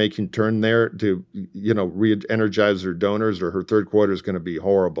star-making turn there to, re-energize her donors, or her third quarter is going to be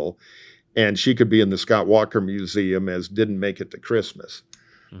horrible. And she could be in the Scott Walker Museum as didn't make it to Christmas.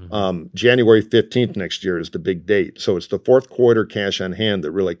 Mm-hmm. January 15th next year is the big date. So it's the fourth quarter cash on hand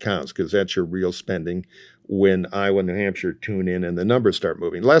that really counts, because that's your real spending when Iowa and New Hampshire tune in and the numbers start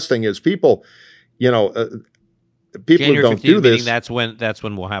moving. Last thing is people January who don't do this. That's when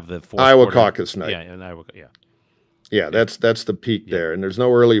we'll have the Iowa caucus night. Yeah, that's the peak there, and there's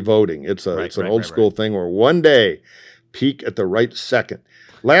no early voting. It's an old school thing where one day, peak at the right second.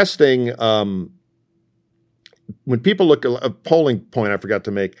 Last thing, when people look at a polling point I forgot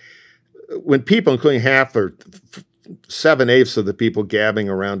to make, when people, including half or 7/8 of the people gabbing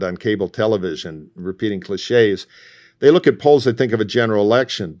around on cable television, repeating cliches, they look at polls they think of a general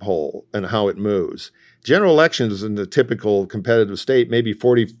election poll and how it moves. General elections in the typical competitive state, maybe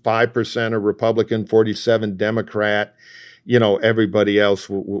 45% are Republican, 47% Democrat, everybody else,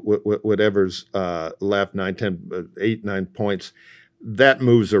 whatever's left, 8, 9 points, that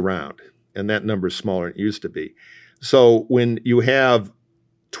moves around. And that number is smaller than it used to be. So when you have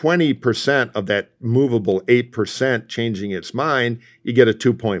 20% of that movable 8% changing its mind, you get a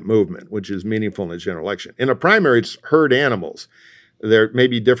 2-point movement, which is meaningful in a general election. In a primary, it's herd animals. There may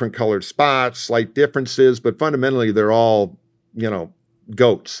be different colored spots, slight differences, but fundamentally they're all,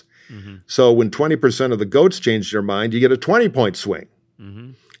 goats. Mm-hmm. So when 20% of the goats change their mind, you get a 20-point swing.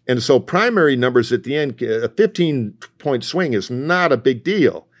 Mm-hmm. And so primary numbers at the end, a 15-point swing is not a big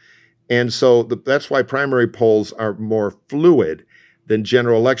deal. And so that's why primary polls are more fluid than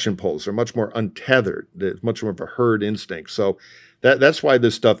general election polls. They're much more untethered. There's much more of a herd instinct. So that's why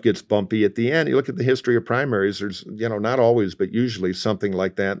this stuff gets bumpy at the end. You look at the history of primaries, there's, not always, but usually something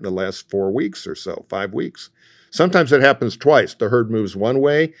like that in the last 4 weeks or so, 5 weeks. Sometimes it happens twice. The herd moves one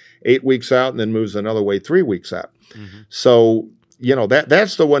way 8 weeks out and then moves another way 3 weeks out. So,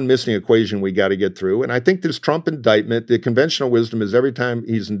 that's the one missing equation we got to get through. And I think this Trump indictment, the conventional wisdom is every time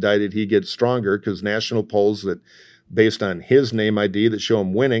he's indicted, he gets stronger because national polls that based on his name ID that show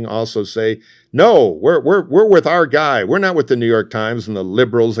him winning also say, no, we're with our guy. We're not with the New York Times and the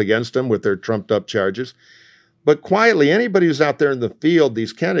liberals against him with their trumped up charges. But quietly, anybody who's out there in the field,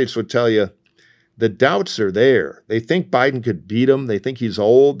 these candidates would tell you the doubts are there. They think Biden could beat him. They think he's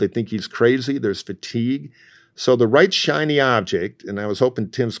old. They think he's crazy. There's fatigue. So the right shiny object, and I was hoping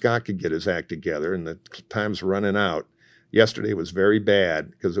Tim Scott could get his act together, and the time's running out. Yesterday was very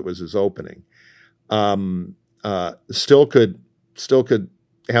bad because it was his opening. Still could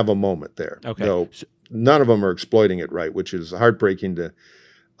have a moment there. Okay. Though none of them are exploiting it right, which is heartbreaking to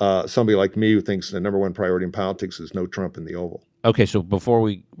somebody like me who thinks the number one priority in politics is no Trump in the Oval. Okay, so before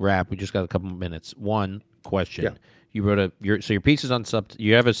we wrap, we just got a couple of minutes. One question. Yeah. You wrote your piece is on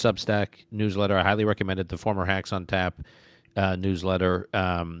you have a Substack newsletter. I highly recommend it. The Former Hacks on Tap newsletter.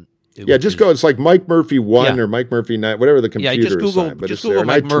 It's like Mike Murphy 1 or Mike Murphy 9, whatever the computer just Google, assigned, just Google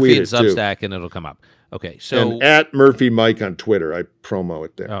Mike Murphy and Substack and it'll come up. Okay, so and at Murphy Mike on Twitter, I promo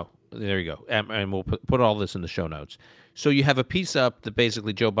it there. Oh, there you go. And we'll put all this in the show notes. So you have a piece up that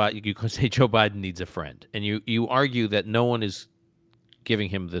basically Joe Biden, you can say Joe Biden needs a friend, and you argue that no one is giving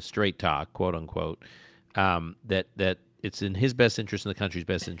him the straight talk, quote unquote, that it's in his best interest and the country's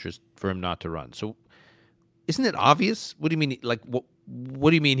best interest for him not to run. So isn't it obvious? What do you mean? Like, what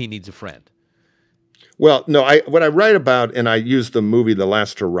do you mean he needs a friend? Well, no, what I write about, and I use the movie The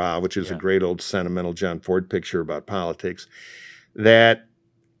Last Hurrah, which is a great old sentimental John Ford picture about politics, that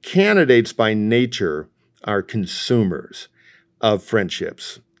candidates by nature are consumers of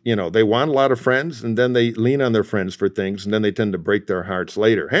friendships. They want a lot of friends, and then they lean on their friends for things, and then they tend to break their hearts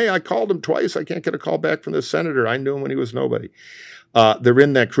later. Hey, I called him twice. I can't get a call back from the senator. I knew him when he was nobody. They're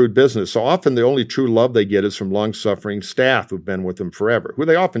in that crude business. So often the only true love they get is from long-suffering staff who've been with them forever, who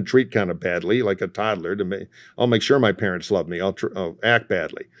they often treat kind of badly, like a toddler. I'll make sure my parents love me. I'll act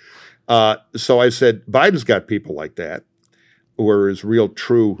badly. So I said, Biden's got people like that, where his real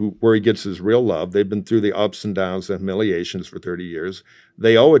true, where he gets his real love. They've been through the ups and downs, the humiliations for 30 years.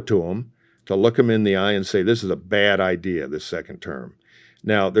 They owe it to him to look him in the eye and say, this is a bad idea, this second term.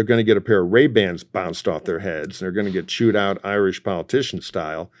 Now, they're going to get a pair of Ray-Bans bounced off their heads, and they're going to get chewed out Irish politician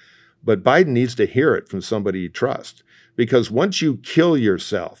style. But Biden needs to hear it from somebody he trusts. Because once you kill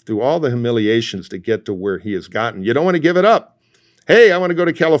yourself through all the humiliations to get to where he has gotten, you don't want to give it up. Hey, I want to go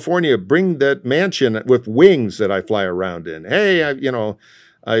to California, bring that mansion with wings that I fly around in. Hey, I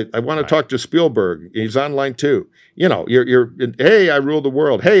want to talk to Spielberg. He's on line 2. Hey, I rule the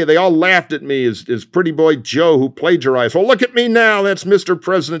world. Hey, they all laughed at me as pretty boy Joe who plagiarized. Well, look at me now. That's Mr.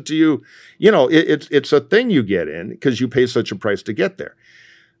 President to you. It's a thing you get in because you pay such a price to get there.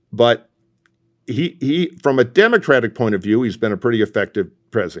 But he from a Democratic point of view, he's been a pretty effective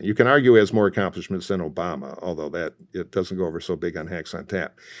president. You can argue he has more accomplishments than Obama, although it doesn't go over so big on Hacks on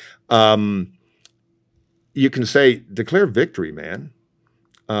Tap. You can say, declare victory, man.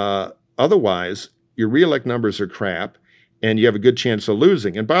 Otherwise, your reelect numbers are crap, and you have a good chance of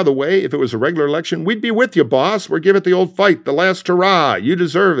losing. And by the way, if it was a regular election, we'd be with you, boss. We're giving it the old fight, the last hurrah. You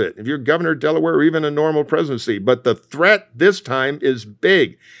deserve it. If you're governor of Delaware or even a normal presidency. But the threat this time is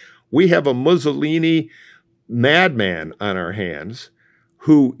big. We have a Mussolini madman on our hands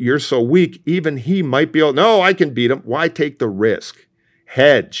who you're so weak, even he might be able, no, I can beat him. Why take the risk?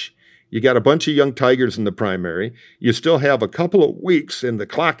 Hedge. You got a bunch of young tigers in the primary. You still have a couple of weeks, and the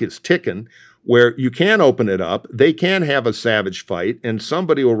clock is ticking, where you can open it up. They can have a savage fight, and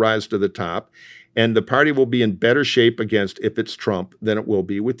somebody will rise to the top, and the party will be in better shape against, if it's Trump, than it will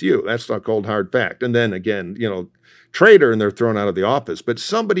be with you. That's the cold, hard fact. And then again, traitor, and they're thrown out of the office. But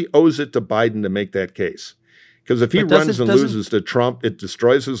somebody owes it to Biden to make that case. Because if he runs and loses to Trump, it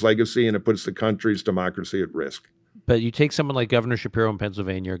destroys his legacy, and it puts the country's democracy at risk. But you take someone like Governor Shapiro in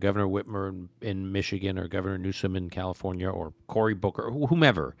Pennsylvania, or Governor Whitmer in Michigan, or Governor Newsom in California, or Cory Booker, or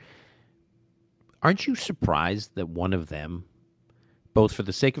whomever. Aren't you surprised that one of them, both for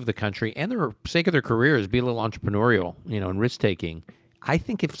the sake of the country and the sake of their careers, be a little entrepreneurial, and risk-taking? I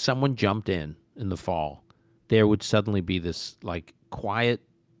think if someone jumped in the fall, there would suddenly be this quiet,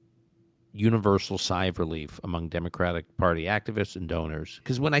 universal sigh of relief among Democratic Party activists and donors.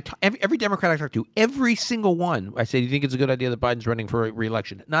 Because when every Democrat I talk to, every single one, I say, do you think it's a good idea that Biden's running for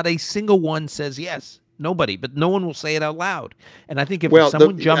re-election? Not a single one says yes. Nobody. But no one will say it out loud. And I think if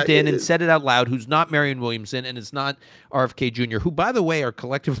someone jumped in and said it out loud, who's not Marianne Williamson and is not RFK Jr., who, by the way, are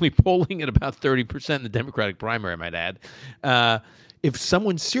collectively polling at about 30% in the Democratic primary, I might add. If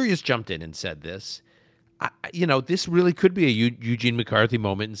someone serious jumped in and said this, this really could be a Eugene McCarthy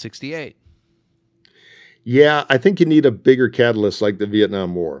moment in '68. Yeah, I think you need a bigger catalyst like the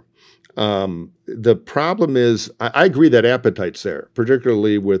Vietnam War. The problem is, I agree that appetite's there,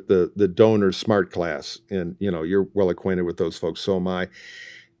 particularly with the donor smart class. And, you're well acquainted with those folks, so am I.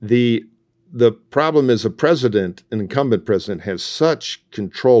 The problem is an incumbent president, has such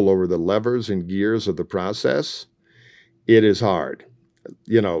control over the levers and gears of the process. It is hard.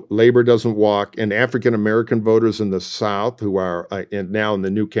 Labor doesn't walk, and African-American voters in the South, who are and now in the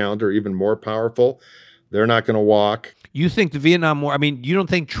new calendar, even more powerful, they're not going to walk. You think the Vietnam War, you don't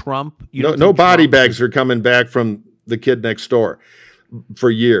think Trump... No body bags are coming back from the kid next door for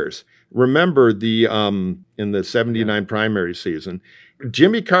years. Remember in the 79 primary season,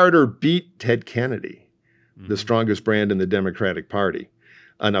 Jimmy Carter beat Ted Kennedy, the strongest brand in the Democratic Party.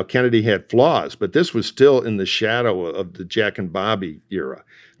 Now, Kennedy had flaws, but this was still in the shadow of the Jack and Bobby era.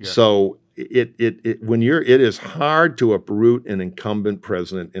 Yeah. So it is hard to uproot an incumbent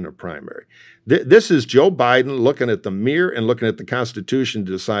president in a primary. This is Joe Biden looking at the mirror and looking at the Constitution,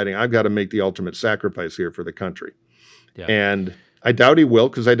 deciding I've got to make the ultimate sacrifice here for the country. Yeah. And I doubt he will,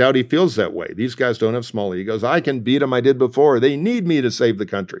 because I doubt he feels that way. These guys don't have small egos. I can beat them. I did before. They need me to save the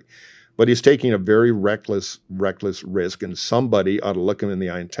country. But he's taking a very reckless risk, and somebody ought to look him in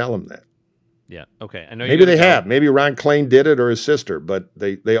the eye and tell him that. Yeah. Okay. I know. Maybe they have. Maybe Ron Klain did it, or his sister, but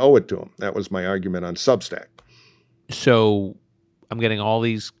they owe it to him. That was my argument on Substack. So I'm getting all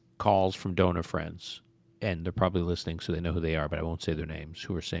these calls from donor friends, and they're probably listening, so they know who they are, but I won't say their names,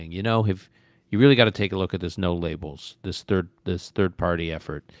 who are saying, if you really got to take a look at this no labels, this third party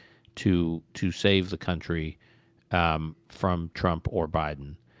effort to save the country from Trump or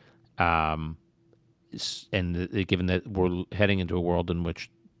Biden. Given that we're heading into a world in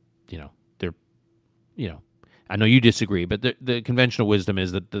which, I know you disagree, but the conventional wisdom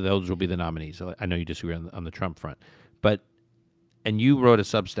is that those will be the nominees. I know you disagree on the Trump front, and you wrote a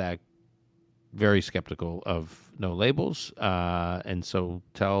Substack very skeptical of no labels, and so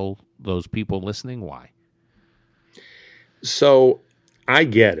tell those people listening why. So I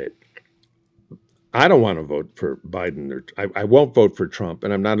get it. I don't want to vote for Biden, or I won't vote for Trump,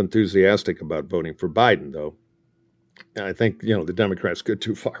 and I'm not enthusiastic about voting for Biden, though. And I think, the Democrats could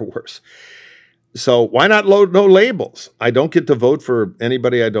do far worse. So why not load no labels? I don't get to vote for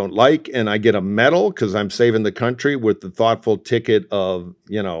anybody I don't like, and I get a medal because I'm saving the country with the thoughtful ticket of,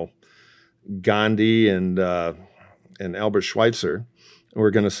 Gandhi and Albert Schweitzer.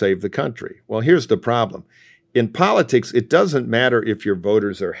 We're going to save the country. Well, here's the problem. In politics, it doesn't matter if your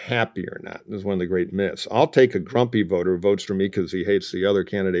voters are happy or not. This is one of the great myths. I'll take a grumpy voter who votes for me because he hates the other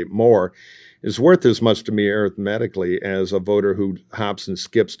candidate more, is worth as much to me arithmetically as a voter who hops and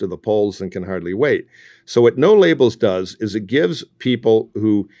skips to the polls and can hardly wait. So what No Labels does is it gives people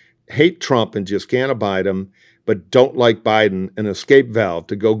who hate Trump and just can't abide him, but don't like Biden, an escape valve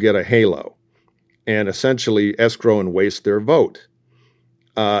to go get a halo and essentially escrow and waste their vote.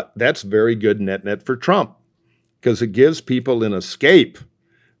 That's very good net for Trump, because it gives people an escape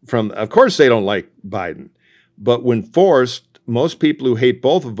from, of course they don't like Biden, but when forced, most people who hate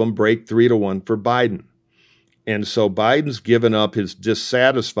both of them break 3-1 for Biden. And so Biden's given up his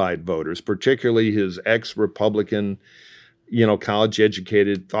dissatisfied voters, particularly his ex-Republican,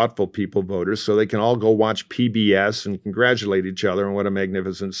 college-educated, thoughtful people voters, so they can all go watch PBS and congratulate each other on what a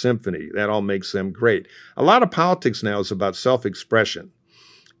magnificent symphony. That all makes them great. A lot of politics now is about self-expression.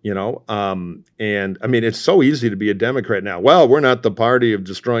 And it's so easy to be a Democrat now. Well, we're not the party of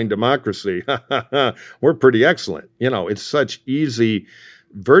destroying democracy. We're pretty excellent. It's such easy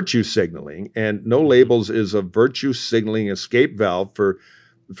virtue signaling, and No Labels is a virtue signaling escape valve for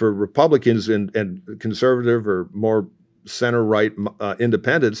Republicans and conservative or more center-right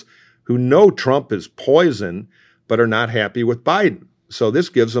independents who know Trump is poison, but are not happy with Biden. So this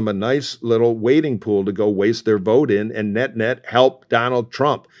gives them a nice little waiting pool to go waste their vote in and net help Donald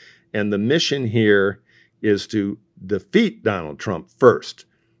Trump. And the mission here is to defeat Donald Trump first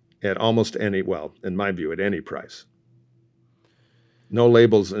at almost any, well, in my view, at any price. No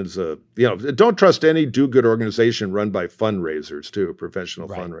Labels is don't trust any do-good organization run by fundraisers too, professional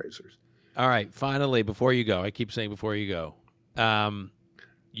fundraisers. All right. Finally, before you go, I keep saying before you go,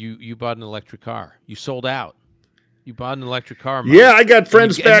 you bought an electric car. You sold out. You bought an electric car. Mike. Yeah, I got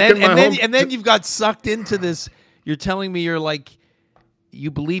friends back in my home. And then you've got sucked into this. You're telling me you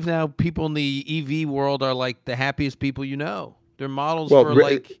believe now people in the EV world are like the happiest people you know. They're models for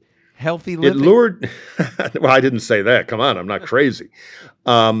healthy living. It lured. Well, I didn't say that. Come on, I'm not crazy.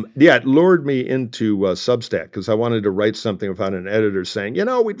 It lured me into Substack because I wanted to write something without an editor saying,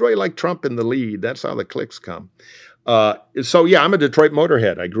 we'd really like Trump in the lead. That's how the clicks come. I'm a Detroit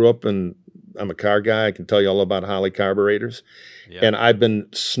motorhead. I grew up in I'm a car guy. I can tell you all about Holley carburetors. Yeah. And I've been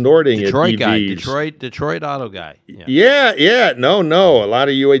snorting Detroit at guy, EVs. Detroit auto guy. Yeah. No. A lot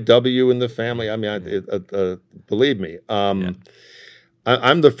of UAW in the family. I mean, believe me.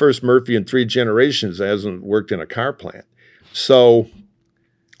 I'm the first Murphy in 3 generations that hasn't worked in a car plant. So,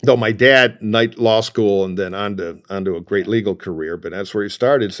 though my dad, night law school and then onto a great legal career, but that's where he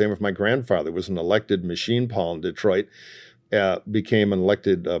started. Same with my grandfather, was an elected machine paul in Detroit. Became an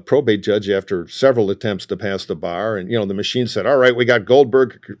elected probate judge after several attempts to pass the bar. And, the machine said, all right, we got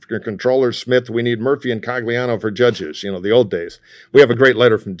Goldberg, controller, Smith. We need Murphy and Cogliano for judges, the old days. We have a great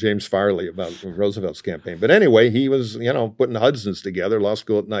letter from James Farley about Roosevelt's campaign. But anyway, he was, putting the Hudsons together, law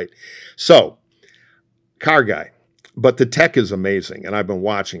school at night. So, car guy. But the tech is amazing, and I've been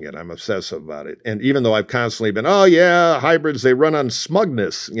watching it. I'm obsessive about it. And even though I've constantly been, hybrids, they run on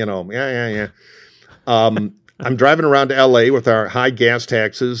smugness, yeah. I'm driving around to L.A. with our high gas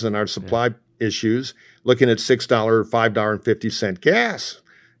taxes and our supply issues, looking at $6 or $5.50 gas,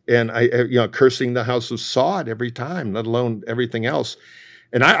 and I cursing the house of sod every time, let alone everything else.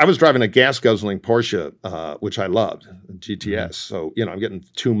 And I was driving a gas guzzling Porsche, which I loved, GTS. So I'm getting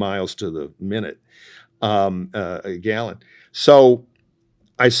 2 miles to the minute, a gallon. So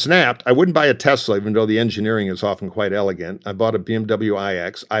I snapped. I wouldn't buy a Tesla, even though the engineering is often quite elegant. I bought a BMW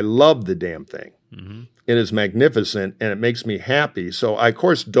iX. I love the damn thing. Mm-hmm. It is magnificent, and it makes me happy. So I, of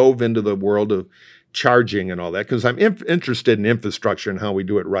course, dove into the world of charging and all that because I'm interested in infrastructure and how we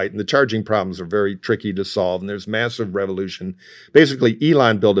do it right. And the charging problems are very tricky to solve, and there's massive revolution. Basically,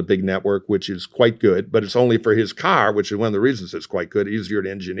 Elon built a big network, which is quite good, but it's only for his car, which is one of the reasons it's quite good, easier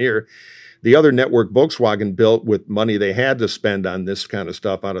to engineer. The other network Volkswagen built with money they had to spend on this kind of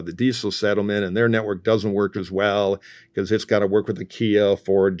stuff out of the diesel settlement, and their network doesn't work as well because it's got to work with the Kia,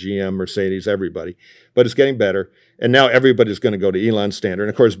 Ford, GM, Mercedes, everybody. But it's getting better. And now everybody's going to go to Elon's standard.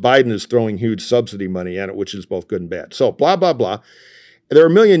 And of course, Biden is throwing huge subsidy money at it, which is both good and bad. So blah, blah, blah. There are a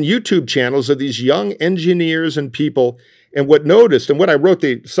million YouTube channels of these young engineers and people. And what I wrote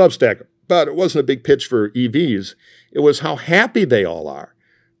the Substack about, it wasn't a big pitch for EVs. It was how happy they all are.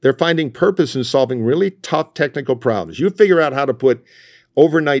 They're finding purpose in solving really tough technical problems. You figure out how to put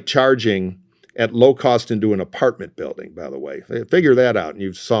overnight charging at low cost into an apartment building, by the way. Figure that out, and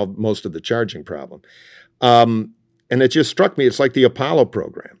you've solved most of the charging problem. And it just struck me, it's like the Apollo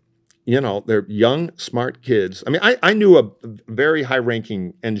program. They're young, smart kids. I mean, I knew a very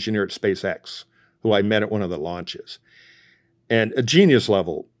high-ranking engineer at SpaceX who I met at one of the launches, and a genius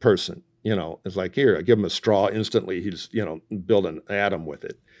level person. It's like, here, I give him a straw instantly. He's, build an atom with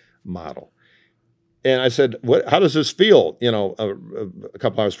it model. And I said, how does this feel? A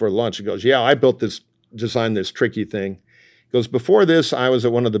couple hours before lunch, he goes, yeah, I designed this tricky thing. He goes, before this, I was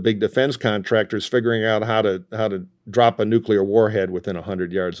at one of the big defense contractors figuring out how to drop a nuclear warhead within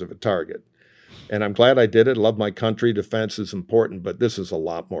 100 yards of a target. And I'm glad I did it. I love my country. Defense is important, but this is a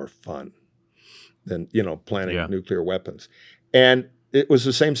lot more fun than, planning nuclear weapons. And it was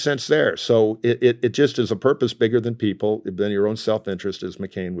the same sense there. So it just is a purpose bigger than people, than your own self-interest, as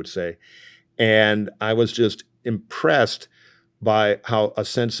McCain would say. And I was just impressed by how a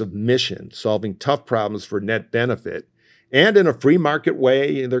sense of mission, solving tough problems for net benefit, and in a free market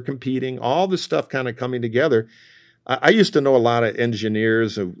way, they're competing, all this stuff kind of coming together. I used to know a lot of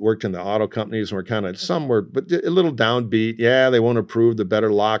engineers who worked in the auto companies and were kind of, some were but a little downbeat. Yeah, they won't approve the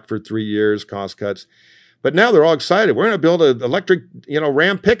better lock for 3 years, cost cuts. But now they're all excited. We're going to build an electric,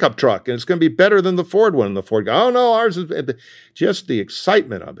 Ram pickup truck, and it's going to be better than the Ford one. And the Ford guy, oh no, ours is just the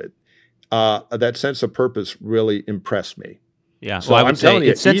excitement of it. That sense of purpose really impressed me. Yeah, so I would say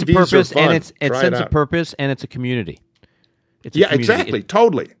it's sense of purpose, and it's sense of purpose, and it's a community. It's a community. Exactly,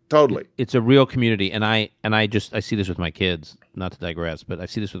 totally. It's a real community, and I see this with my kids. Not to digress, but I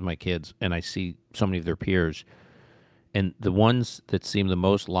see this with my kids, and I see so many of their peers, and the ones that seem the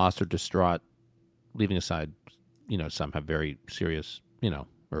most lost or distraught. Leaving aside, some have very serious,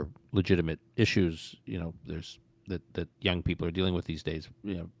 or legitimate issues, there's that young people are dealing with these days,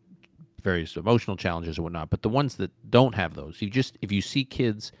 various emotional challenges or whatnot. But the ones that don't have those, if you see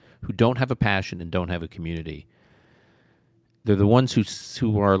kids who don't have a passion and don't have a community, they're the ones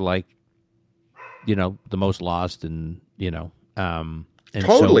who are like, the most lost and, And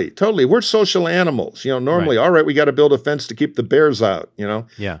totally. We're social animals. Normally, Right. all right, we got to build a fence to keep the bears out.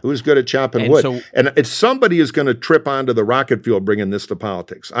 Yeah. Who's good at chopping And wood? so- And it's somebody is going to trip onto the rocket fuel bringing this to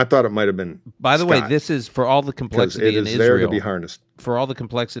politics. I thought it might have been By the way, Scott, this is for all the 'cause complexity it in is there to Israel. be harnessed. For all the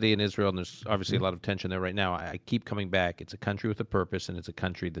complexity in Israel, and there's obviously a lot of tension there right now, I keep coming back. It's a country with a purpose, and it's a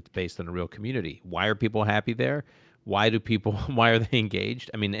country that's based on a real community. Why are people happy there? Why are they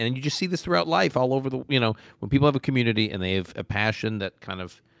engaged? I mean, and you just see this throughout life all over when people have a community and they have a passion that kind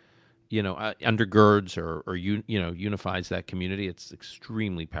of, undergirds or unifies that community, it's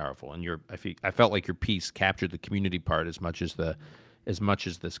extremely powerful. And I felt like your piece captured the community part as much as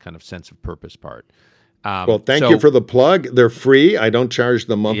this kind of sense of purpose part. Well, thank you for the plug. They're free. I don't charge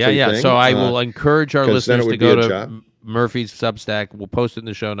the monthly thing. So I will encourage our listeners to go to Murphy's Substack. We'll post it in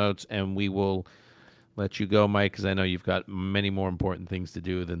the show notes, and we will let you go, Mike, because I know you've got many more important things to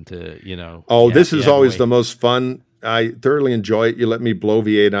do than to, this is always the most fun. I thoroughly enjoy it. You let me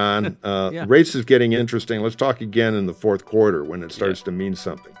bloviate on. Race is getting interesting. Let's talk again in the fourth quarter when it starts to mean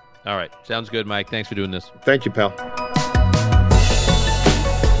something. All right. Sounds good, Mike. Thanks for doing this. Thank you, pal.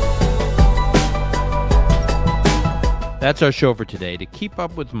 That's our show for today. To keep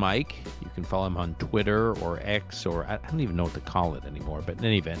up with Mike, you can follow him on Twitter or X, or I don't even know what to call it anymore, but in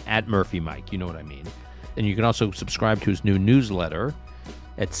any event, @MurphyMike, you know what I mean. And you can also subscribe to his new newsletter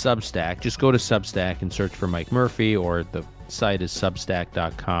at Substack. Just go to Substack and search for Mike Murphy, or the site is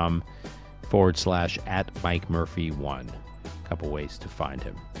substack.com/@MikeMurphy1. A couple ways to find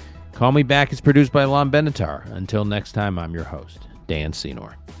him. Call Me Back is produced by Lon Benatar. Until next time, I'm your host, Dan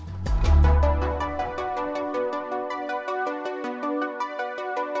Senor.